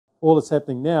All that's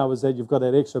happening now is that you've got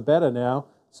that extra batter now,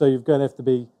 so you're going to have to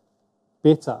be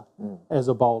better as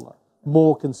a bowler,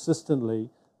 more consistently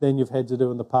than you've had to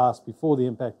do in the past before the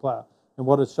impact player. And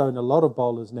what it's shown a lot of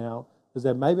bowlers now is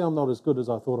that maybe I'm not as good as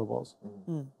I thought I was.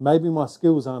 Maybe my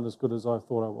skills aren't as good as I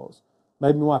thought I was.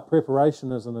 Maybe my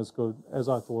preparation isn't as good as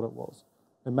I thought it was.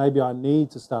 And maybe I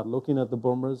need to start looking at the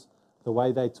Bumrahs, the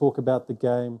way they talk about the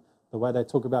game, the way they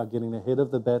talk about getting ahead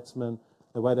of the batsman,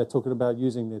 the way they're talking about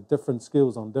using their different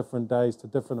skills on different days to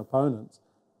different opponents.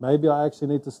 Maybe I actually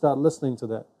need to start listening to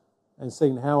that and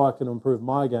seeing how I can improve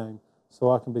my game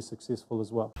so I can be successful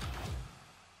as well.